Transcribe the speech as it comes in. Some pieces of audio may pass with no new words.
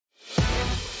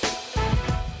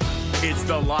It's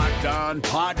the Locked On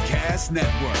Podcast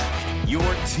Network, your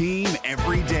team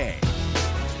every day.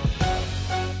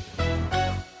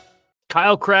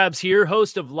 Kyle Krabs here,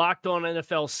 host of Locked On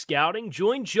NFL Scouting.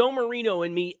 Join Joe Marino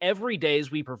and me every day as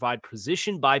we provide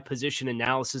position-by-position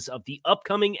analysis of the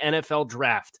upcoming NFL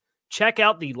Draft. Check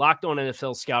out the Locked On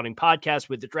NFL Scouting podcast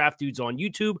with the Draft Dudes on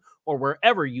YouTube or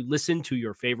wherever you listen to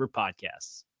your favorite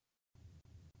podcasts.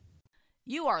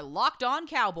 You are Locked On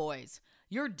Cowboys,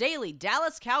 your daily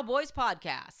Dallas Cowboys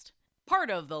podcast. Part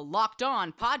of the Locked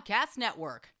On Podcast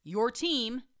Network, your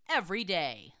team every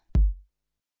day.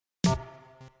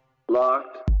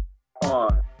 Locked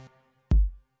on.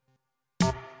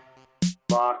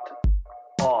 Locked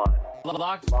on.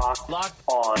 Locked on.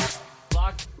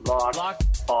 Locked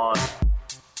on.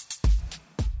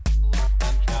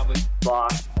 Cowboys.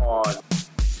 Locked on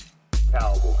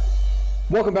Cowboys.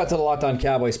 Welcome back to the Locked On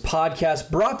Cowboys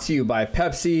podcast, brought to you by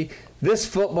Pepsi. This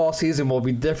football season will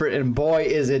be different, and boy,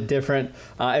 is it different.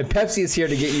 And Pepsi is here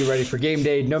to get you ready for game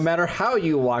day. No matter how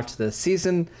you watch this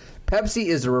season, Pepsi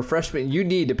is the refreshment you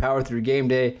need to power through game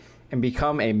day and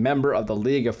become a member of the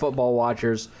League of Football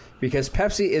Watchers, because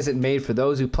Pepsi isn't made for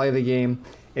those who play the game.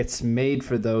 It's made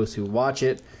for those who watch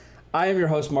it. I am your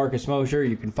host, Marcus Mosher.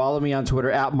 You can follow me on Twitter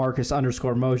at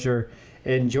Marcus_Mosher.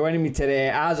 And joining me today,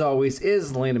 as always,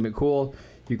 is Landon McCool.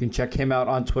 You can check him out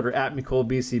on Twitter at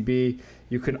McCoolBCB.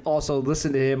 You can also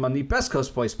listen to him on the Best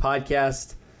Coast Boys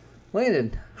podcast.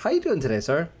 Landon, how you doing today,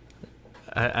 sir?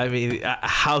 I mean,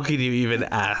 how can you even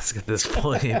ask at this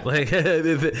point? Like,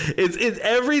 it's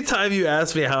every time you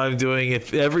ask me how I'm doing,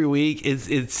 every week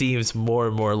it seems more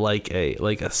and more like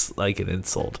an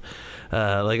insult,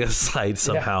 like a slight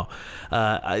somehow.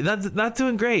 Yeah. Not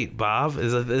doing great, Bob.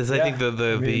 Is I think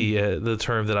the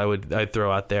term that I'd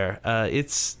throw out there.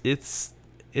 It's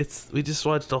we just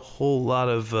watched a whole lot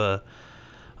of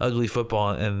ugly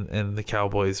football, and the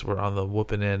Cowboys were on the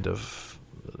whooping end of.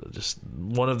 Just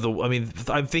one of the. I mean,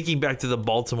 I'm thinking back to the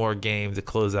Baltimore game to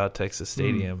close out Texas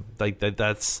Stadium. Like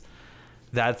that's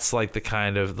like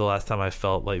the last time I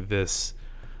felt like this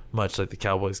much like the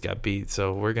Cowboys got beat.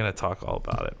 So we're gonna talk all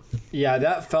about it. Yeah,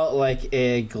 that felt like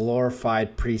a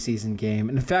glorified preseason game.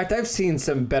 In fact, I've seen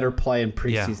some better play in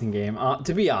preseason game.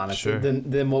 To be honest,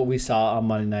 than what we saw on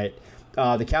Monday night.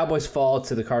 The Cowboys fall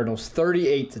to the Cardinals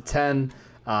 38-10.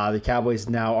 The Cowboys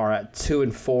now are at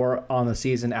 2-4 on the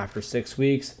season after 6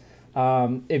 weeks.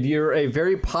 If you're a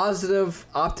very positive,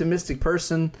 optimistic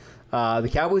person, the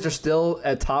Cowboys are still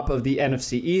at top of the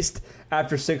NFC East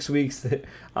after 6 weeks.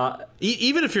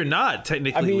 Even if you're not,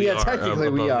 technically, technically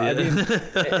we are. I mean,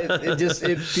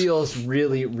 it feels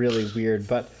really, really weird.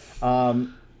 But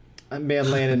man,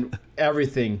 Landon,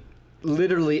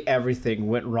 literally everything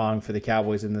went wrong for the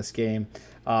Cowboys in this game.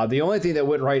 The only thing that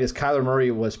went right is Kyler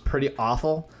Murray was pretty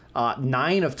awful.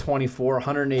 9 of 24,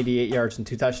 188 yards and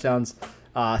 2 touchdowns.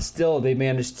 Still, they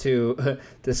managed to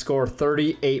score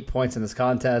 38 points in this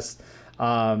contest.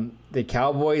 The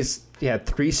Cowboys had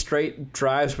 3 straight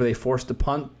drives where they forced a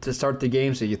punt to start the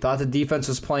game, so you thought the defense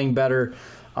was playing better,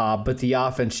 but the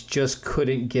offense just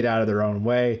couldn't get out of their own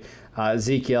way.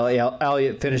 Ezekiel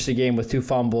Elliott finished the game with 2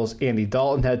 fumbles. Andy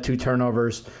Dalton had 2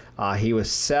 turnovers. He was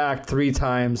sacked 3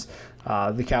 times.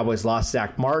 The Cowboys lost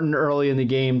Zach Martin early in the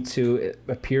game to, it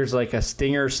appears like a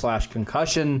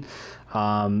stinger/concussion.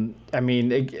 I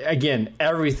mean, again,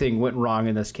 everything went wrong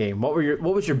in this game. What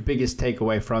was your biggest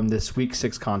takeaway from this Week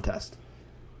 6 contest?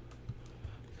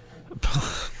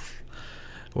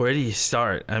 Where do you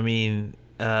start? I mean,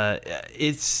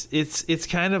 it's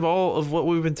kind of all of what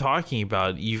we've been talking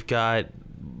about. You've got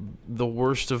the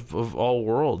worst of all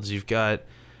worlds. You've got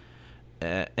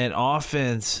an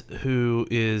offense who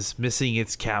is missing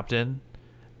its captain,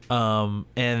 and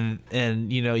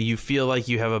you feel like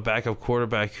you have a backup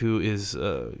quarterback who is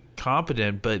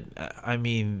competent, but I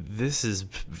mean, this is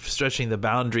stretching the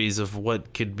boundaries of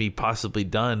what could be possibly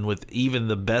done with even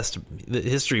the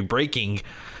history-breaking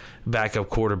backup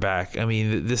quarterback. I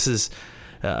mean, this is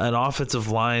an offensive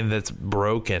line that's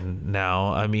broken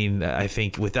now. I mean, I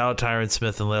think without Tyron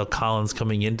Smith and La'el Collins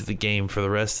coming into the game for the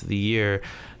rest of the year,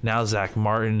 now Zach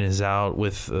Martin is out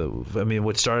with,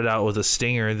 what started out with a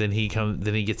stinger, then he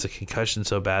gets a concussion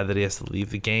so bad that he has to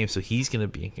leave the game, so he's going to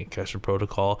be in concussion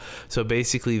protocol. So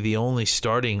basically, the only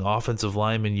starting offensive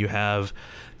lineman you have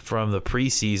from the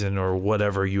preseason, or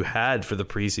whatever you had for the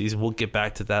preseason, we'll get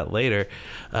back to that later,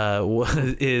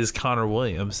 is Connor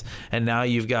Williams. And now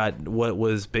you've got what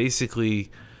was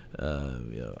basically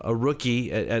a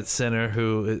rookie at center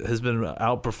who has been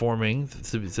outperforming,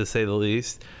 to say the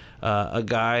least. A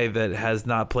guy that has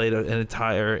not played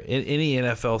any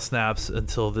NFL snaps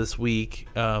until this week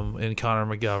in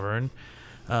Connor McGovern.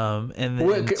 And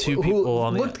then two people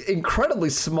on the looked incredibly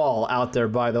small out there.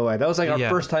 By the way, that was like our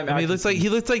first time. I mean,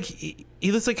 he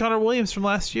looks like Connor Williams from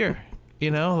last year.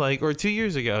 Or 2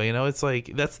 years ago. It's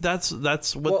like that's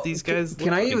what these guys.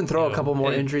 Can I even throw a couple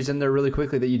more injuries in there really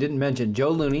quickly that you didn't mention? Joe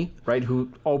Looney, right, who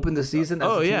opened the season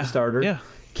as a team starter. Yeah.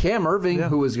 Cam Irving,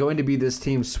 who was going to be this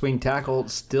team's swing tackle,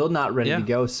 still not ready to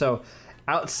go. So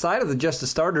outside of just the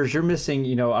starters, you're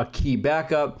missing, a key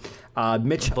backup.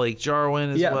 Blake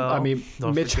Jarwin as well. I mean,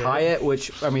 Mitch Hyatt,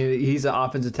 he's an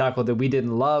offensive tackle that we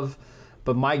didn't love.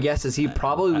 But my guess is he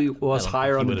probably was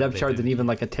higher on the depth chart than even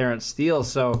like a Terrence Steele.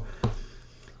 So,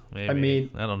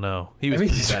 maybe. I don't know. He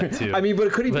was bad too.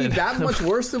 But could he be that much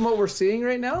worse than what we're seeing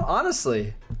right now?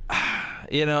 Honestly.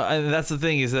 And that's the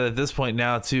thing is that at this point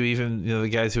now too, even the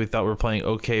guys who we thought were playing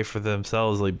okay for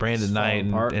themselves, like Brandon Knight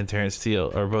and Terrence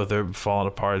Steele, they're falling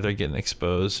apart. They're getting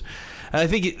exposed. And I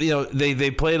think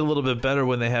they played a little bit better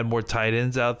when they had more tight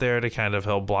ends out there to kind of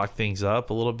help block things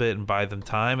up a little bit and buy them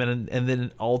time. And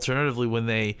then alternatively, when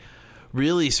they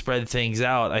really spread things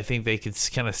out, I think they could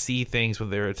kind of see things when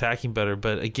they were attacking better.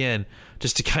 But again,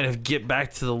 just to kind of get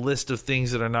back to the list of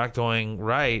things that are not going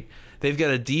right, they've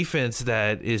got a defense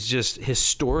that is just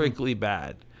historically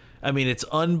bad. I mean, it's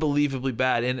unbelievably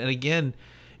bad. And again,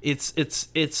 it's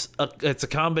a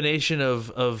combination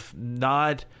of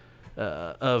not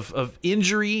of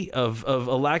injury, of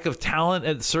a lack of talent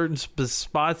at certain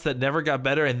spots that never got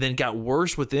better and then got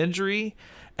worse with injury.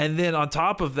 And then on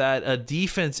top of that, a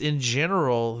defense in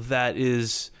general that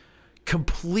is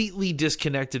completely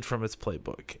disconnected from its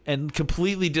playbook and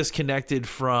completely disconnected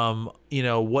from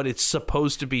what it's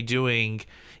supposed to be doing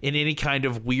in any kind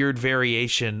of weird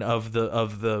variation of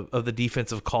the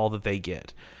defensive call that they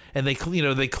get. And they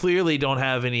clearly don't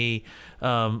have any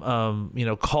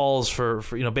calls for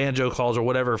banjo calls or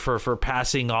whatever for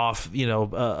passing off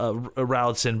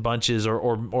routes in bunches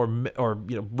or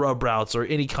rub routes or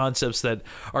any concepts that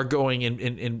are going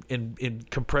in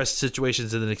compressed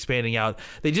situations and then expanding out.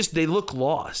 They look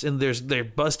lost, and they're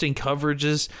busting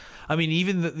coverages. I mean,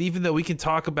 even though we can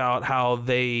talk about how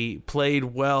they played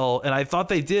well, and I thought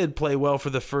they did play well for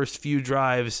the first few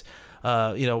drives.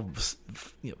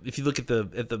 If you look at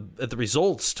the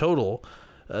results total,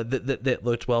 that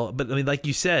looked well. But I mean, like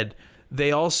you said,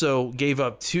 they also gave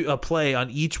up a play on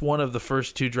each one of the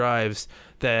first two drives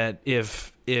that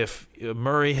if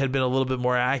Murray had been a little bit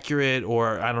more accurate,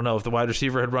 or I don't know, if the wide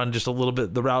receiver had run just the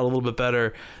route a little bit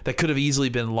better, that could have easily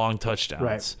been long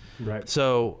touchdowns. Right.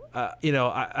 So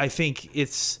I think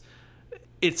it's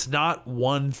not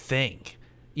one thing.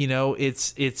 I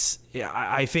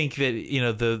think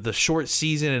that the short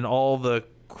season and all the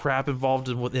crap involved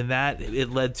in that, it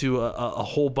led to a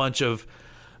whole bunch of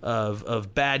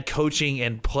bad coaching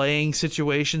and playing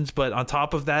situations. But on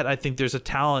top of that, I think there's a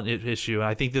talent issue.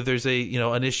 I think that there's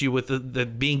an issue with the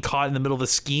being caught in the middle of a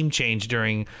scheme change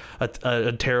during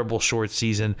a terrible short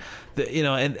season.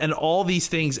 And all these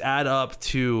things add up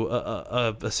to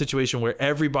a situation where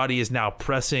everybody is now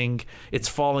pressing. It's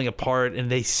falling apart, and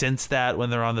they sense that when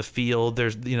they're on the field.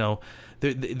 There's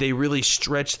they really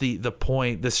stretch the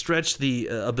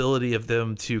ability of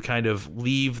them to kind of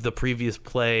leave the previous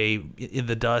play in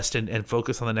the dust and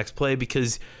focus on the next play,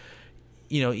 because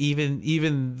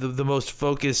even the most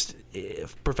focused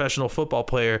professional football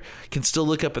player can still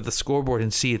look up at the scoreboard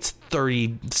and see it's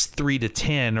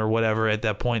 33-10 or whatever at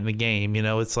that point in the game.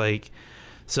 It's like,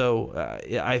 so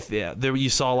there you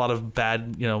saw a lot of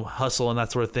bad hustle and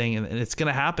that sort of thing, and it's going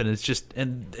to happen. It's just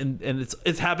and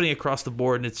it's happening across the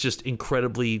board, and it's just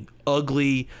incredibly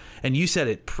ugly. And you said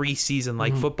it, preseason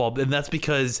like football, and that's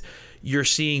because you're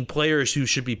seeing players who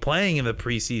should be playing in the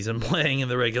preseason playing in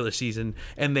the regular season,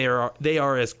 and they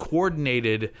are as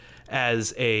coordinated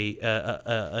as an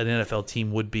NFL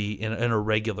team would be in a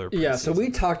regular preseason. Yeah, so we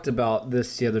talked about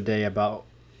this the other day about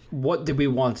what did we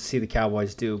want to see the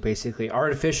Cowboys do, basically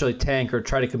artificially tank or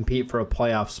try to compete for a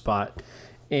playoff spot.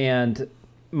 And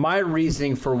my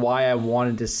reasoning for why I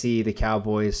wanted to see the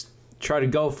Cowboys try to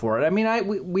go for it, I mean,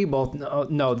 we both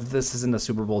know that this isn't a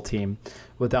Super Bowl team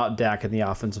without Dak in the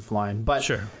offensive line, but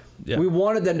sure. Yeah. We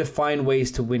wanted them to find ways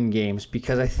to win games,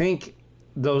 because I think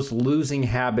those losing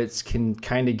habits can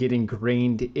kind of get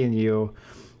ingrained in you,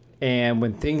 and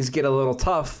when things get a little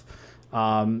tough,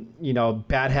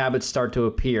 bad habits start to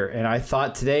appear. And I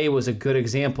thought today was a good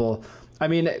example. I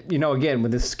mean, again,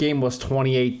 when this game was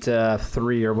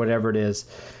 28-3 or whatever it is,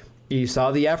 you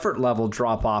saw the effort level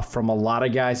drop off from a lot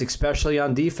of guys, especially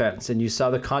on defense. And you saw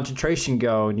the concentration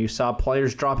go, and you saw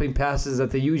players dropping passes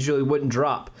that they usually wouldn't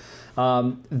drop.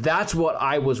 That's what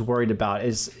I was worried about.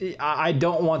 Is I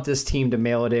don't want this team to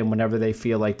mail it in whenever they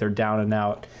feel like they're down and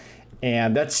out.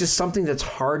 And that's just something that's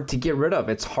hard to get rid of.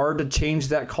 It's hard to change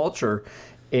that culture.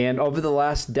 And over the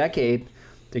last decade,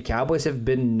 the Cowboys have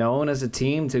been known as a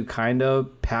team to kind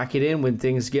of pack it in when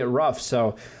things get rough.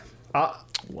 So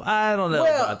I don't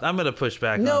know. I'm going to push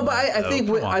back. No, but I think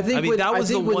when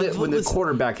the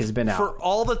quarterback has been out, for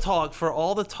all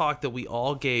the talk that we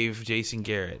all gave Jason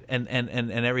Garrett and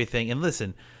everything. And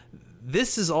listen,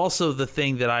 this is also the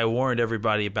thing that I warned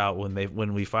everybody about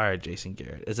when we fired Jason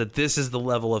Garrett, is that this is the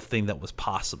level of thing that was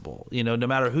possible. No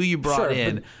matter who you brought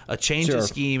in, a change of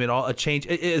scheme and all, a change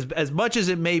as much as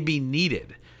it may be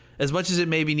needed,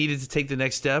 to take the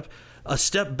next step. A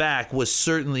step back was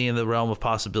certainly in the realm of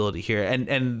possibility here.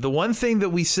 And the one thing that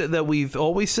we've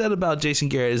always said about Jason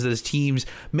Garrett is that his teams,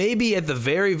 maybe at the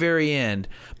very, very end,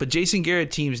 but Jason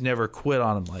Garrett teams never quit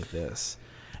on him like this.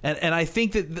 And I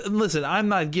think that, listen, I'm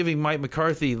not giving Mike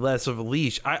McCarthy less of a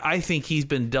leash. I think he's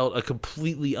been dealt a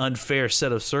completely unfair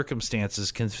set of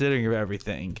circumstances considering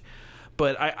everything.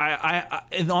 But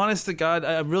and honest to God,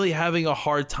 I'm really having a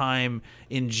hard time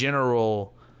in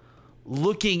general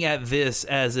looking at this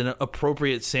as an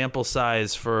appropriate sample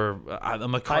size for a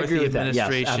McCarthy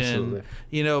administration.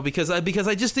 Yes, because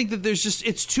I just think that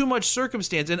it's too much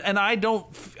circumstance, and I don't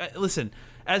listen.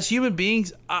 As human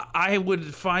beings, I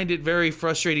would find it very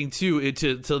frustrating too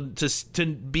to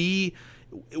be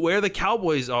where the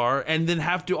Cowboys are, and then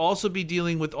have to also be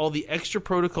dealing with all the extra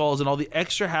protocols and all the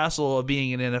extra hassle of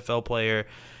being an NFL player,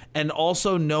 and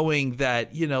also knowing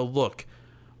that look.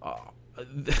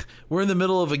 We're in the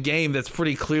middle of a game that's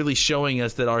pretty clearly showing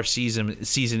us that our season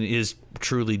is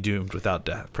truly doomed without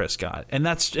Dak Prescott, and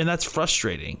that's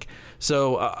frustrating.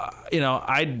 So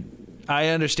I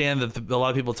understand that a lot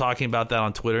of people talking about that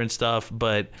on Twitter and stuff,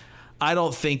 but I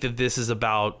don't think that this is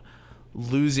about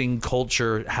losing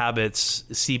culture habits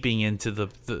seeping into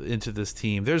into this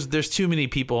team. There's too many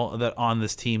people that on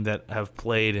this team that have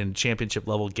played in championship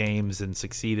level games and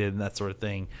succeeded and that sort of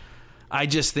thing. I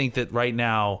just think that right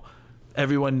now,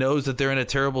 everyone knows that they're in a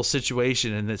terrible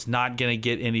situation, and it's not going to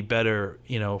get any better,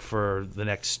 for the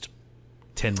next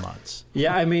 10 months.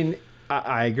 Yeah,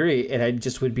 I agree, and it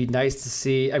just would be nice to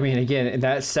see. Again, in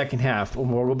that second half,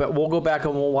 we'll go back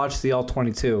and we'll watch the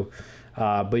all-22.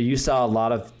 But you saw a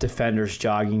lot of defenders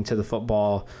jogging to the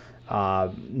football,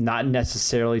 not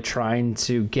necessarily trying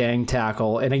to gang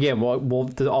tackle. And again,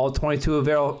 the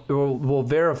all-22 will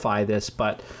verify this,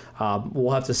 but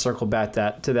we'll have to circle back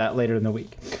to that later in the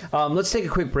week. Let's take a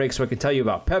quick break so I can tell you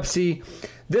about Pepsi.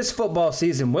 This football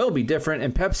season will be different,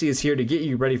 and Pepsi is here to get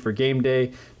you ready for game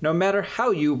day, no matter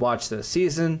how you watch this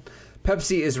season.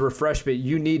 Pepsi is a refreshment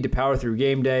you need to power through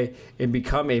game day and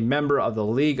become a member of the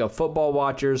League of Football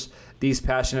Watchers. These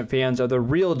passionate fans are the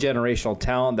real generational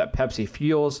talent that Pepsi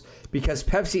fuels, because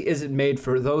Pepsi isn't made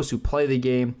for those who play the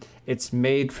game, it's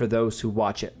made for those who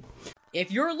watch it. If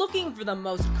you're looking for the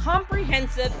most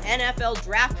comprehensive NFL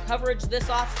draft coverage this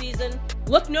offseason,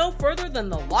 look no further than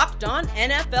the Locked On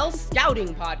NFL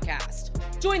Scouting Podcast.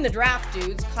 Join the draft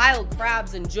dudes, Kyle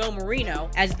Krabs and Joe Marino,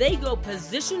 as they go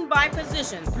position by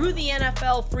position through the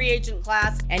NFL free agent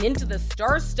class and into the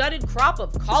star-studded crop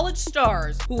of college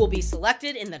stars who will be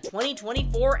selected in the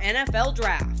 2024 NFL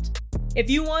Draft. If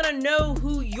you want to know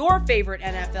who your favorite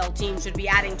NFL team should be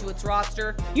adding to its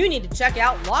roster, you need to check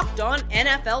out Locked On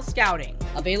NFL Scouting,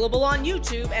 available on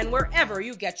YouTube and wherever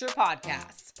you get your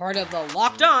podcasts. Part of the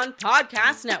Locked On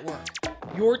Podcast Network,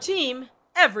 your team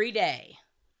every day.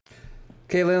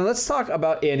 Okay, Lynn, let's talk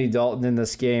about Andy Dalton in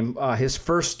this game. His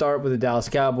first start with the Dallas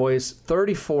Cowboys,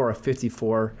 34 of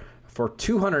 54 for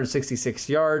 266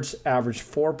 yards, averaged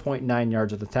 4.9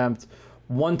 yards an attempt,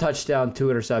 1 touchdown, 2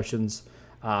 interceptions.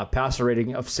 Passer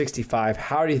rating of 65.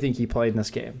 How do you think he played in this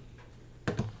game?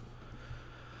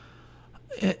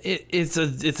 It's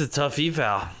a tough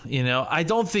eval. I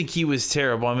don't think he was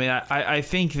terrible. I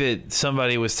think that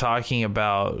somebody was talking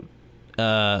about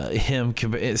him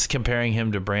comparing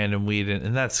him to Brandon Weeden,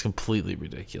 and that's completely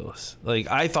ridiculous.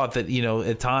 I thought that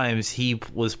at times he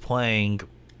was playing.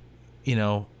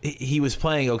 He was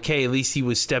playing okay. At least he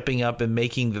was stepping up and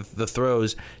making the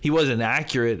throws. He wasn't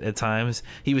accurate at times.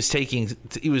 He was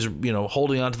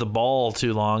holding onto the ball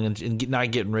too long and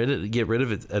not get rid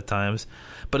of it at times.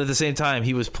 But at the same time,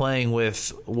 he was playing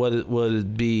with what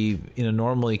would be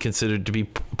normally considered to be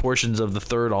portions of the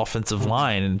third offensive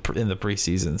line in the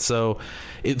preseason. So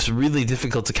it's really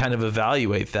difficult to kind of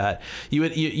evaluate that.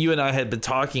 You and I had been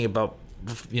talking about,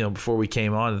 before we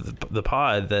came on the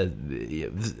pod, that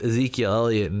Ezekiel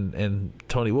Elliott and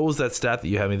Tony, what was that stat that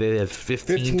you had? They had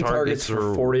 15 targets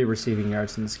for 40 receiving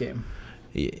yards in this game.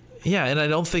 Yeah, and I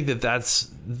don't think that that's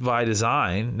by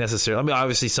design necessarily. I mean,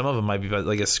 obviously, some of them might be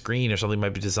like a screen or something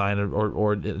might be designed,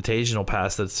 or an occasional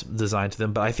pass that's designed to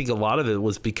them. But I think a lot of it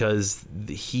was because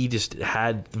he just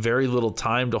had very little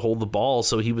time to hold the ball,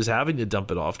 so he was having to dump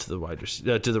it off to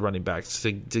the running backs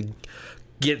to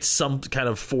get some kind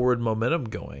of forward momentum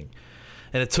going.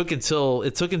 And it took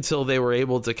until they were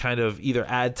able to kind of either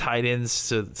add tight ends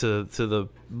to the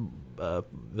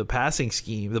passing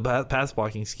scheme, the pass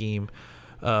blocking scheme.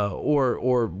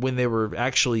 Or when they were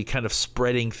actually kind of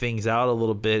spreading things out a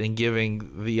little bit and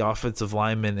giving the offensive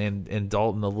lineman and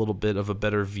Dalton a little bit of a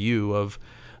better view of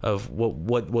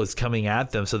what was coming at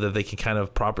them, so that they can kind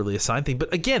of properly assign things.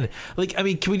 But again,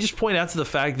 can we just point out to the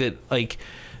fact that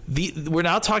we're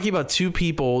now talking about two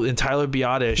people in Tyler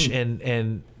Biadasz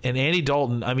and Andy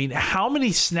Dalton. I mean, how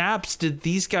many snaps did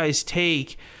these guys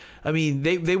take? I mean,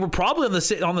 they were probably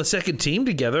on the second team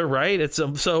together, right? It's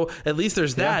so at least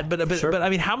there's that. But sure. I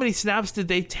mean, how many snaps did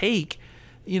they take?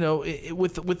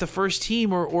 With the first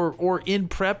team or in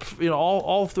prep,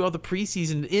 all throughout the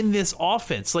preseason in this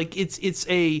offense. Like it's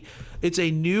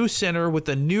a new center with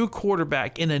a new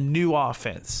quarterback in a new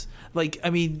offense. Like, I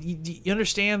mean, you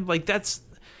understand? Like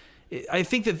I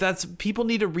think that's people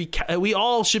need to we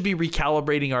all should be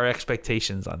recalibrating our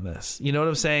expectations on this. You know what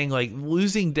I'm saying? Like,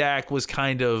 losing Dak was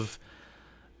kind of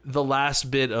the last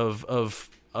bit of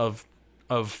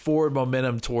forward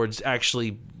momentum towards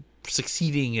actually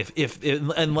succeeding if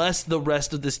unless the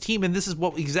rest of this team, and this is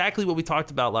exactly what we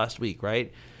talked about last week,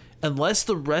 right? Unless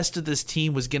the rest of this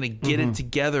team was going to get it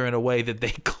together in a way that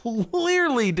they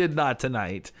clearly did not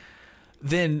tonight,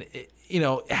 then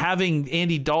having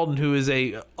Andy Dalton, who is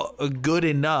a good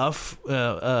enough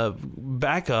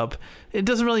backup, it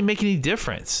doesn't really make any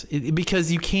difference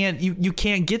because you can't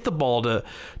get the ball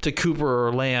to Cooper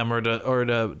or Lamb or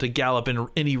to Gallup in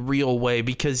any real way,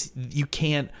 because you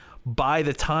can't buy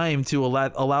the time to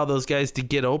allow those guys to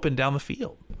get open down the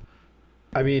field.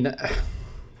 I mean,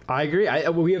 I agree.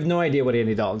 We have no idea what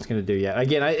Andy Dalton's going to do yet.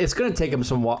 Again, it's going to take him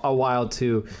a while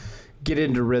to get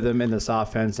into rhythm in this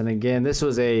offense. And again, this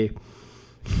was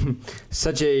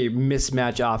such a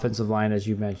mismatch offensive line, as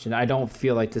you mentioned. I don't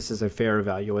feel like this is a fair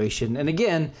evaluation. And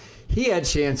again, he had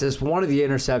chances. One of the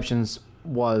interceptions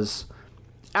was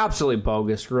absolutely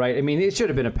bogus, right? I mean, it should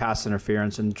have been a pass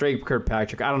interference. And Drake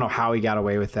Kirkpatrick, I don't know how he got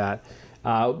away with that.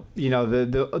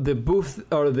 The booth,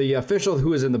 or the official who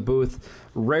was in the booth,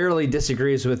 rarely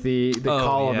disagrees with the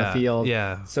call on the field.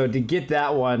 Yeah. So to get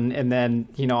that one, and then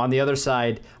on the other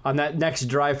side, on that next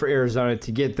drive for Arizona,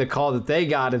 to get the call that they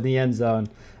got in the end zone,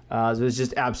 it was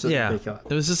just absolutely ridiculous.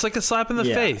 It was just like a slap in the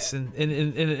face, and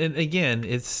again,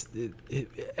 it's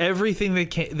everything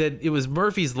that it was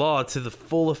Murphy's law to the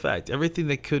full effect. Everything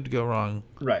that could go wrong,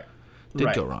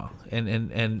 did go wrong, and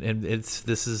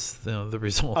this is the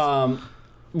result.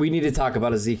 We need to talk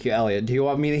about Ezekiel Elliott. Do you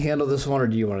want me to handle this one, or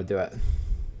do you want to do it?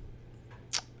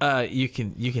 You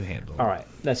can handle it. All right,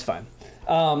 that's fine.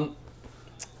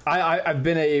 I've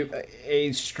been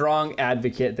a strong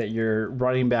advocate that your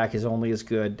running back is only as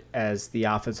good as the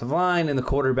offensive line and the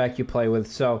quarterback you play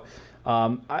with. So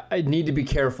I need to be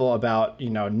careful about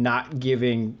not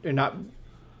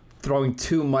throwing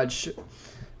too much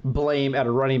blame at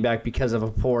a running back because of a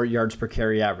poor yards per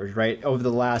carry average. Right, over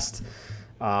the last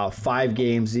 5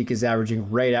 games, Zeke is averaging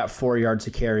right at 4 yards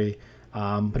a carry.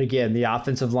 But again, the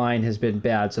offensive line has been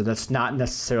bad, so that's not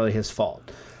necessarily his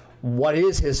fault. What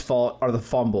is his fault are the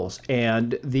fumbles,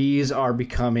 and these are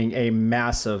becoming a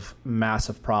massive,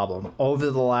 massive problem. Over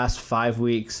the last 5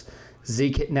 weeks,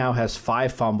 Zeke now has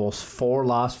 5 fumbles, 4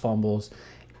 lost fumbles,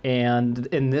 and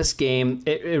in this game,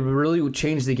 it really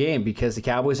changed the game because the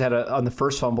Cowboys had on the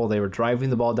first fumble, they were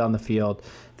driving the ball down the field.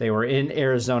 They were in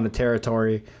Arizona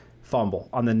territory, fumble.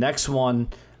 On the next one,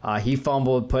 he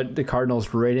fumbled, put the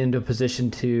Cardinals right into a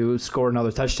position to score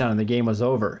another touchdown, and the game was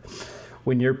over.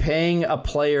 When you're paying a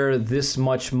player this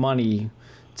much money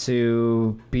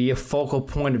to be a focal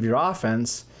point of your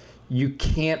offense, you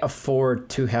can't afford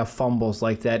to have fumbles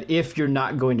like that if you're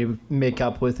not going to make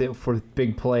up with it for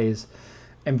big plays.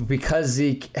 And because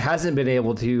Zeke hasn't been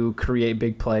able to create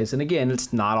big plays, and again,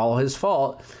 it's not all his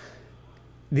fault,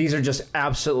 these are just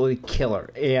absolutely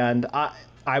killer. And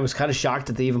I was kind of shocked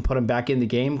that they even put him back in the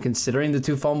game, considering the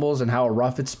 2 fumbles and how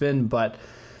rough it's been. But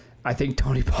I think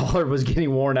Tony Pollard was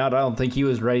getting worn out. I don't think he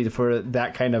was ready for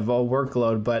that kind of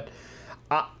workload. But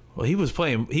well, he was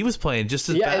playing just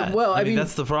as bad. Well, I mean,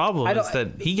 that's the problem. Is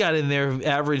that he got in there,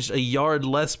 averaged a yard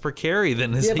less per carry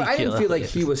than Ezekiel. Yeah, but I didn't feel like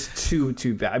he was too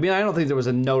bad. I mean, I don't think there was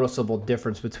a noticeable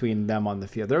difference between them on the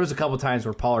field. There was a couple times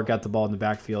where Pollard got the ball in the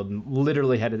backfield and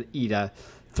literally had to eat a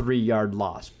 3-yard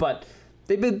loss. But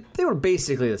they were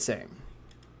basically the same.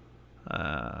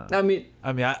 I mean,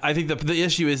 I think the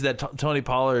issue is that Tony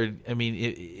Pollard. I mean,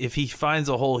 if he finds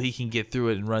a hole, he can get through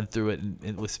it and run through it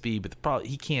and with speed. But the problem,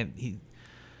 he can't.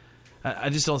 I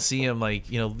just don't see him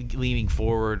leaning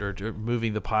forward or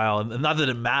moving the pile. And not that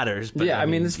it matters. But yeah, I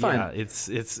mean it's fine. Yeah, it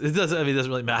doesn't. I mean, it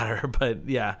doesn't really matter. But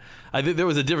yeah, I think there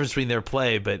was a difference between their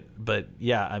play. But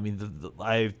yeah, I mean,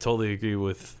 I totally agree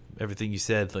with everything you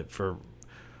said. Like for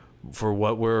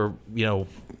what we're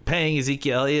paying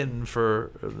Ezekiel Elliott and for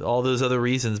all those other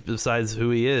reasons besides who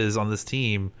he is on this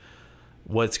team,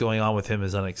 what's going on with him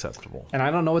is unacceptable. And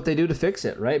I don't know what they do to fix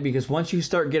it, right? Because once you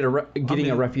start getting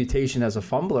a reputation as a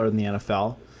fumbler in the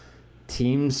NFL,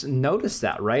 teams notice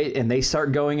that, right? And they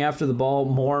start going after the ball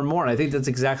more and more. And I think that's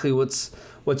exactly what's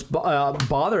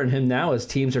bothering him now is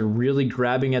teams are really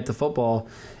grabbing at the football,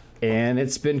 and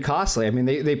it's been costly. I mean,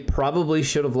 they probably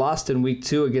should have lost in week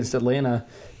 2 against Atlanta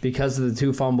because of the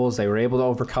 2 fumbles. They were able to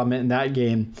overcome it in that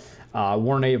game,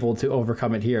 weren't able to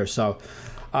overcome it here. So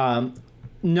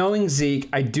knowing Zeke,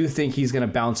 I do think he's going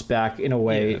to bounce back in a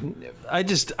way. Yeah. I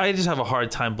just have a hard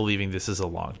time believing this is a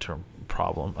long-term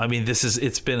problem. I mean,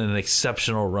 it's been an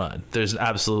exceptional run. There's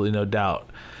absolutely no doubt.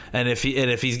 And if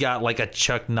he's got like a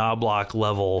Chuck Knobloch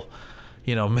level,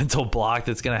 mental block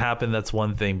that's going to happen, that's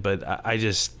one thing. But I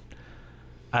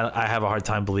have a hard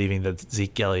time believing that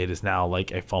Zeke Elliott is now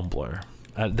like a fumbler.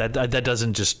 That's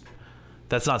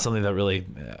not something that really.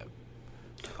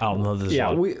 I don't know.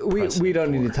 We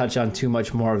don't need to touch on too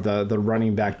much more of the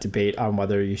running back debate on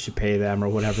whether you should pay them or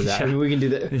whatever that. Yeah. I mean, we can do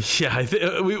that. Yeah, I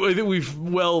think we've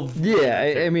well.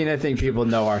 Yeah, I mean, I think people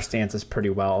know our stances pretty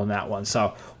well on that one,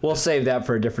 so we'll save that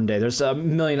for a different day. There's a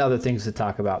million other things to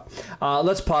talk about.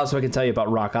 Let's pause so I can tell you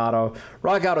about Rock Auto.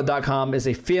 RockAuto.com is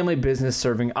a family business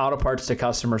serving auto parts to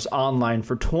customers online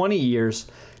for 20 years.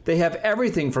 They have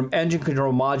everything from engine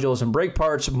control modules and brake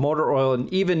parts, motor oil,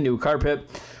 and even new carpet.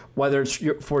 Whether it's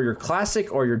for your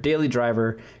classic or your daily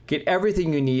driver, get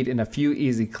everything you need in a few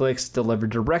easy clicks delivered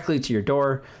directly to your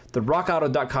door. The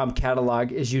RockAuto.com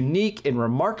catalog is unique and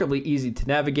remarkably easy to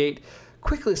navigate.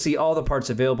 Quickly see all the parts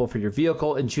available for your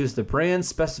vehicle and choose the brands,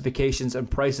 specifications,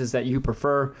 and prices that you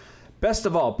prefer. Best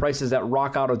of all, prices at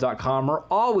RockAuto.com are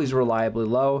always reliably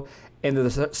low, and they're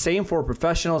the same for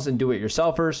professionals and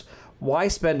do-it-yourselfers. Why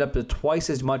spend up to twice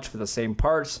as much for the same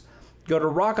parts? Go to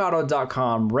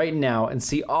rockauto.com right now and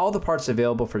see all the parts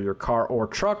available for your car or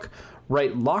truck.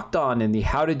 Write Locked On in the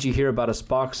How Did You Hear About Us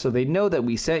box so they know that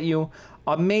we sent you.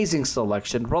 Amazing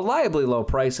selection, reliably low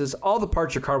prices, all the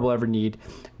parts your car will ever need.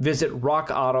 Visit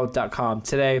rockauto.com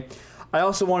today. I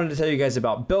also wanted to tell you guys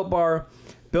about Built Bar.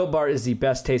 Built Bar is the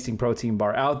best tasting protein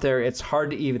bar out there. It's hard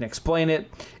to even explain it.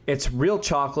 It's real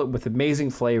chocolate with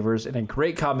amazing flavors and a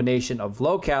great combination of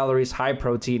low calories, high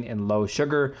protein, and low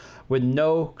sugar with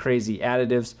no crazy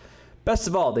additives. Best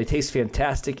of all, they taste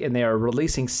fantastic, and they are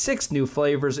releasing 6 new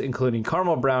flavors, including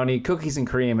caramel brownie, cookies and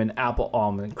cream, and apple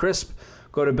almond crisp.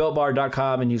 Go to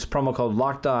BuiltBar.com and use promo code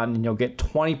LOCKEDON, and you'll get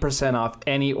 20% off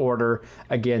any order.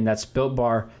 Again, that's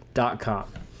BuiltBar.com.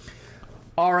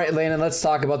 All right, Landon, let's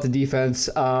talk about the defense.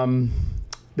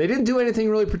 They didn't do anything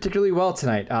really particularly well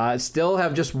tonight. Still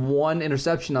have just 1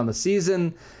 interception on the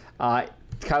season.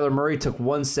 Kyler Murray took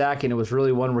 1 sack, and it was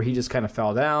really one where he just kind of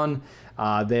fell down.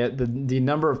 The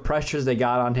number of pressures they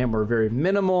got on him were very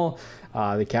minimal.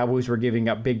 The Cowboys were giving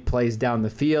up big plays down the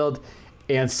field,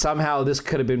 and somehow this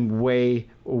could have been way,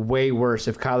 way worse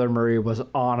if Kyler Murray was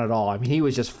on at all. I mean, he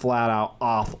was just flat out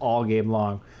off all game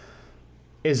long.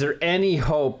 Is there any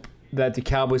hope that the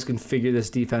Cowboys can figure this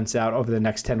defense out over the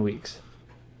next 10 weeks?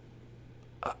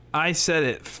 I said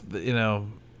it,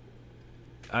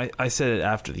 I said it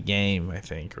after the game, I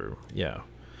think,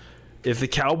 if the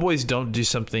Cowboys don't do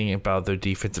something about their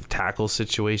defensive tackle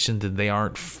situation, then they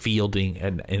aren't fielding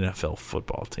an NFL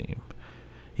football team.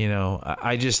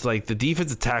 I just like the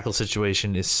defensive tackle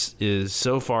situation is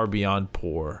so far beyond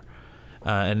poor.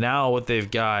 And now what they've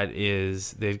got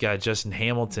is they've got Justin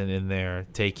Hamilton in there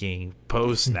taking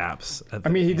post snaps. I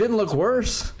mean, he didn't look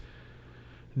worse.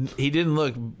 He didn't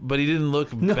look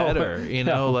better,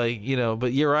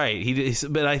 but you're right.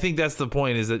 But I think that's the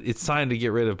point, is that it's time to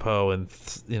get rid of Poe and,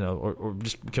 or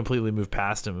just completely move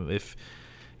past him. If,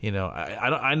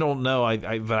 I don't know.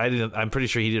 I'm pretty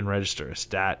sure he didn't register a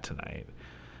stat tonight.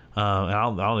 And I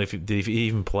don't know if did he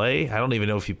even play? I don't even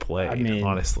know if he played,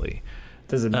 honestly.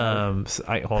 Doesn't matter.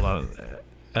 Hold on.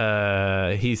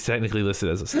 He's technically listed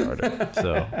as a starter.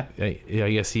 So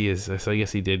I guess he is. So I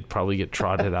guess he did probably get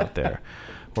trotted out there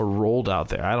or rolled out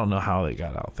there. I don't know how they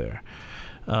got out there.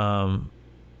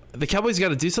 The Cowboys got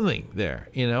to do something there,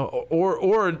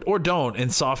 or don't,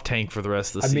 and soft tank for the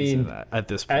rest of the season at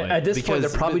this point. At this point, they're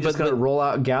probably just going to roll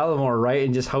out Gallimore, right,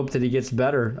 and just hope that he gets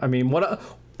better. I mean,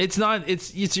 It's not.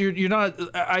 It's you're not.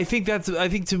 I think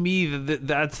to me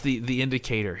that's the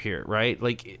indicator here, right?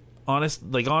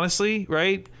 Honestly,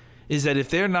 right? Is that if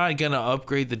they're not going to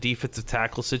upgrade the defensive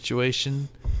tackle situation,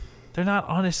 they're not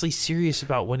honestly serious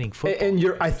about winning football.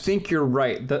 And I think you're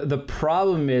right. The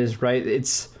problem is, right,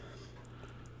 it's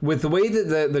with the way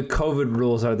that the COVID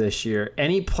rules are this year,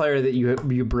 any player that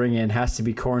you bring in has to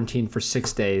be quarantined for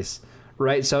 6 days,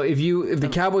 right? So if the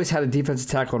Cowboys had a defensive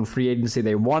tackle in free agency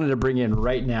they wanted to bring in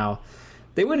right now,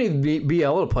 they wouldn't even be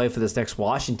able to play for this next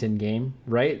Washington game,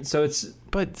 right? So it's...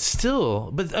 But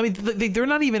still, I mean, they're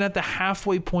not even at the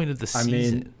halfway point of the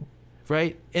season,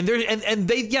 right? And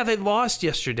they lost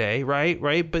yesterday,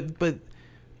 right? But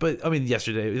I mean,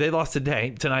 yesterday they lost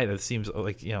tonight. It seems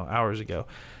like hours ago.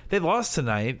 They lost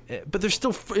tonight, but they're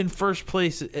still in first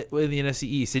place in the NFC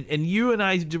East. And you and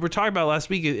I were talking about last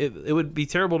week. It would be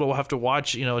terrible to have to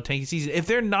watch a tanking season if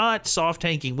they're not soft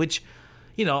tanking, which.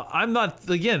 I'm not,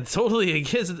 again, totally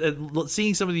against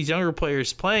seeing some of these younger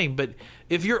players playing, but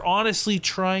if you're honestly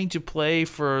trying to play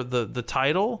for the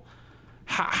title,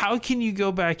 how can you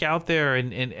go back out there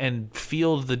and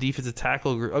field the defensive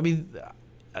tackle group? I mean,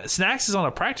 Snacks is on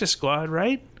a practice squad,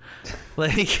 right? I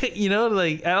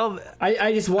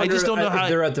just wonder if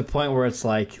they're at the point where it's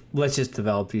like, let's just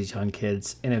develop these young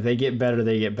kids, and if they get better,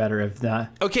 they get better. If not,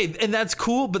 okay, and that's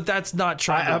cool, but that's not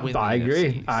trying to win. I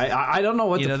agree. I don't know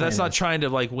what that's not trying to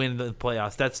win the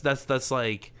playoffs.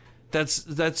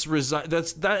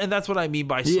 And that's what I mean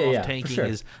by soft tanking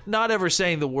is not ever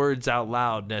saying the words out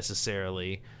loud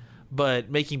necessarily,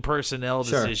 but making personnel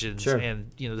decisions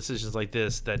and decisions like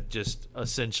this that just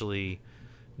essentially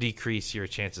decrease your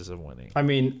chances of winning. I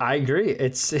mean, I agree.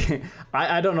 It's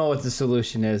I don't know what the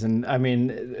solution is, and I mean,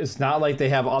 it's not like they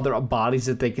have other bodies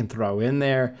that they can throw in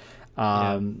there.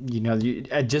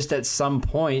 Just at some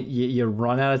point you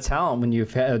run out of talent when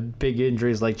you've had big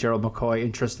injuries like Gerald McCoy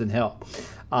and Tristan Hill.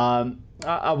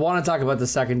 I want to talk about the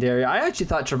secondary. I actually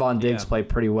thought Trevon Diggs played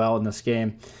pretty well in this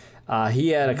game. He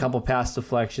had a couple pass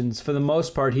deflections. For the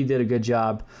most part, he did a good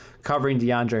job covering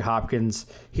DeAndre Hopkins.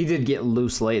 He did get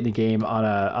loose late in the game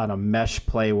on a mesh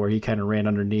play where he kind of ran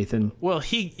underneath him. Well,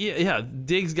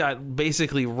 Diggs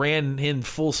basically ran in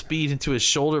full speed into his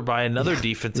shoulder by another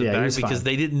defensive back because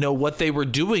they didn't know what they were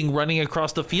doing running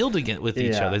across the field again with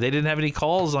each other. They didn't have any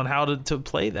calls on how to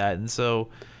play that, and so.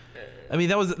 I mean,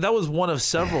 that was one of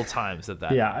several times that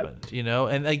happened,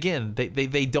 And again,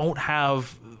 they don't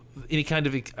have any kind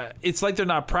of. It's like they're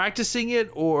not practicing it,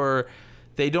 or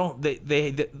they don't.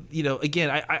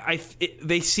 Again,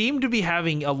 they seem to be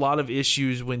having a lot of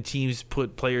issues when teams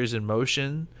put players in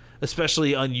motion,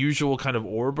 especially unusual kind of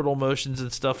orbital motions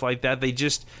and stuff like that. They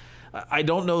just. I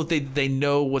don't know if they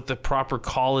know what the proper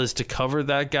call is to cover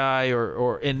that guy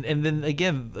and then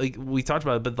again, like we talked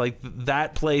about it, but like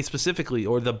that play specifically,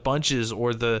 or the bunches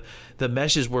or the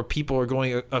meshes where people are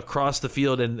going across the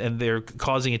field and they're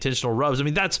causing intentional rubs. I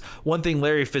mean, that's one thing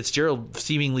Larry Fitzgerald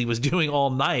seemingly was doing all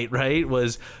night, right?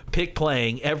 Was pick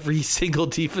playing every single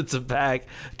defensive back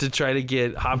to try to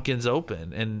get Hopkins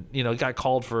open, and got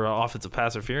called for offensive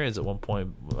pass interference at one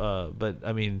point. But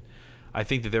I mean. I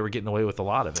think that they were getting away with a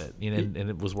lot of it, and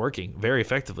it was working very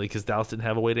effectively because Dallas didn't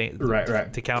have a way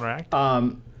to counteract.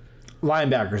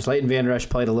 Linebackers, Leighton Vander Esch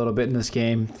played a little bit in this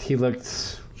game. He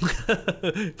looked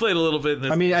played a little bit. In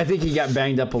this. I mean, I think he got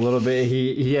banged up a little bit.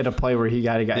 He had a play where he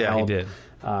got held. Yeah, he did.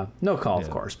 No call, of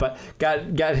course, but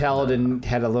got held and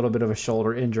had a little bit of a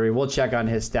shoulder injury. We'll check on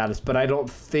his status, but I don't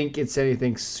think it's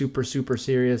anything super, super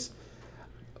serious.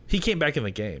 He came back in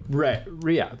the game. Right.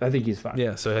 Yeah, I think he's fine.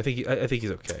 Yeah, so I think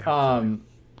he's okay.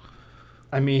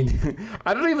 I mean,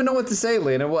 I don't even know what to say,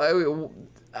 Lena.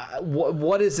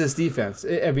 What is this defense?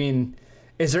 I mean,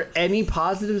 is there any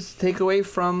positives to take away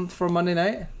from Monday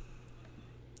night?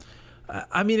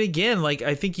 I mean, again, like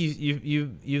I think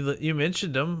you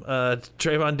mentioned them.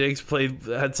 Trevon Diggs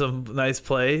had some nice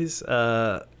plays.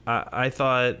 I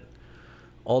thought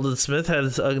Aldon Smith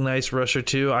had a nice rush or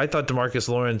two. I thought DeMarcus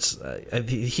Lawrence,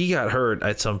 he got hurt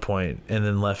at some point and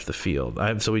then left the field.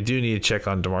 So we do need to check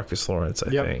on DeMarcus Lawrence, I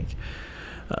think.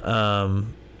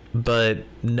 But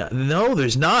no,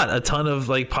 there's not a ton of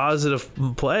like positive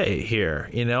play here.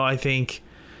 I think,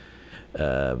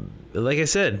 like I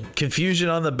said, confusion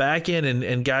on the back end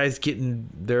and guys getting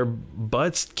their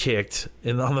butts kicked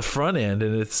on the front end,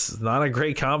 and it's not a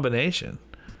great combination.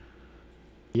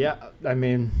 Yeah, I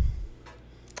mean...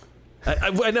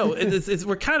 I know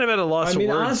we're kind of at a loss. I mean,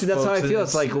 of words, honestly, that's folks. how I feel.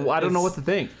 It's like I don't know what to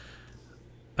think.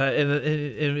 And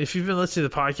if you've been listening to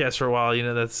the podcast for a while,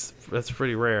 that's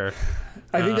pretty rare.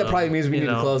 I think that probably means we need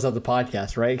to close out the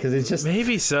podcast, right? Because it's just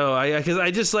maybe so. I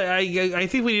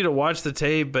think we need to watch the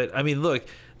tape. But I mean, look,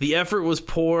 The effort was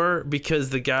poor because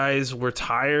the guys were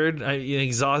tired,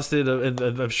 exhausted,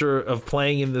 I'm sure, of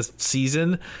playing in this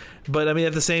season. But I mean,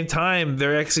 at the same time,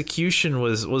 their execution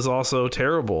was also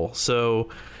terrible. So,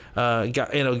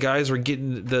 guys were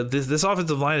getting this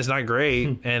offensive line is not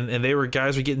great, and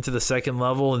guys were getting to the second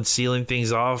level and sealing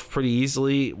things off pretty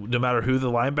easily, no matter who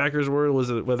the linebackers were.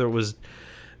 Whether it was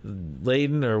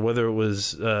Layden or whether it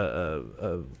was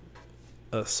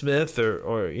Smith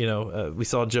or we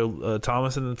saw Joe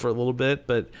Thomas in for a little bit,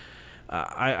 but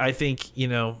I think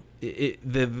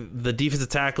the defensive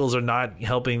tackles are not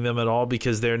helping them at all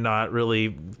because they're not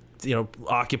really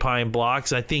occupying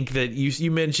blocks. I think that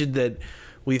you mentioned that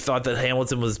we thought that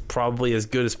Hamilton was probably as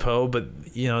good as Poe, but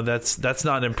that's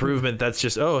not an improvement. That's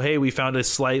just we found a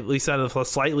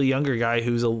slightly younger guy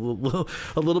who's a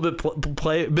little bit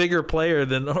bigger player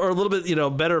than, or a little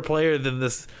bit better player than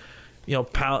this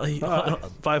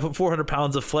 400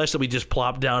 pounds of flesh that we just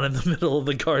plop down in the middle of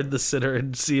the guard, the center,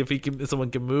 and see if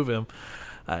someone can move him.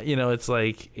 It's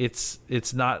like it's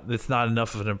not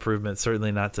enough of an improvement.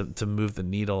 Certainly not to move the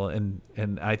needle.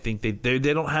 And I think they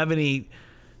don't have any.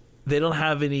 They don't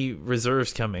have any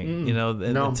reserves coming,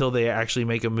 until they actually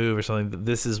make a move or something.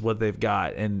 This is what they've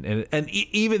got, and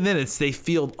even then, they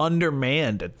feel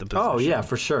undermanned at the position. Oh yeah,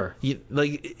 for sure.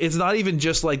 It's not even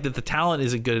just like that the talent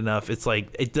isn't good enough. It's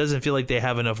like it doesn't feel like they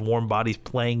have enough warm bodies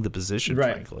playing the position.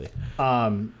 Right. Frankly,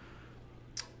 I'm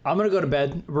gonna go to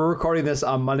bed. We're recording this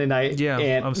on Monday night. Yeah,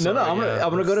 and I'm sorry. I'm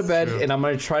gonna go to bed, and I'm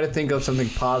gonna try to think of something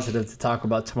positive to talk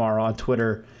about tomorrow on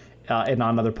Twitter and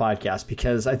on other podcasts,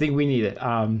 because I think we need it.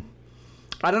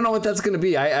 I don't know what that's going to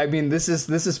be. I mean, this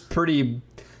is pretty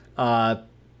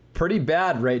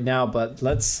bad right now. But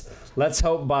let's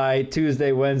hope by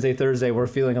Tuesday, Wednesday, Thursday we're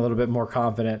feeling a little bit more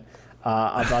confident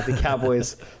about the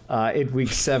Cowboys in Week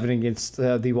 7 against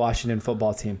the Washington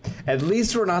football team. At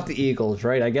least we're not the Eagles,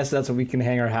 right? I guess that's what we can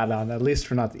hang our hat on. At least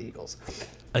we're not the Eagles.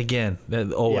 Again,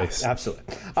 always. Yeah, absolutely.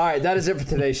 All right, that is it for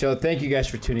today's show. Thank you guys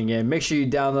for tuning in. Make sure you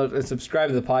download and subscribe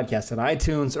to the podcast on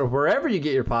iTunes or wherever you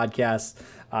get your podcasts.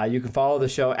 You can follow the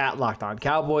show at Locked On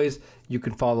Cowboys. You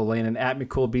can follow Landon at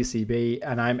McCoolBCB,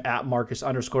 and I'm at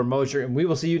Marcus_Mosier, and we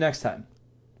will see you next time.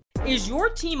 Is your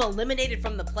team eliminated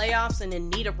from the playoffs and in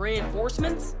need of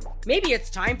reinforcements? Maybe it's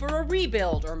time for a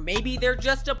rebuild, or maybe they're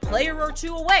just a player or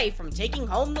two away from taking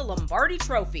home the Lombardi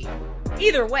Trophy.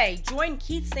 Either way, join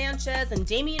Keith Sanchez and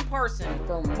Damian Parson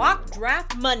for Mock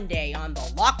Draft Monday on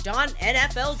the Locked On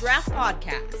NFL Draft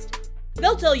Podcast.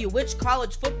 They'll tell you which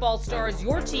college football stars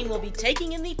your team will be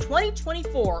taking in the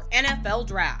 2024 NFL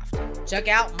Draft. Check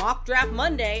out Mock Draft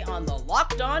Monday on the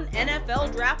Locked On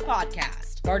NFL Draft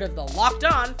Podcast, part of the Locked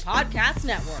On Podcast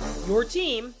Network, your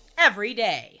team every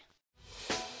day.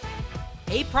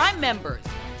 Hey, Prime members,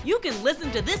 you can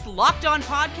listen to this Locked On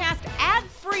podcast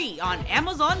ad-free on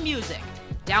Amazon Music.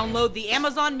 Download the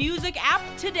Amazon Music app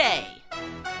today.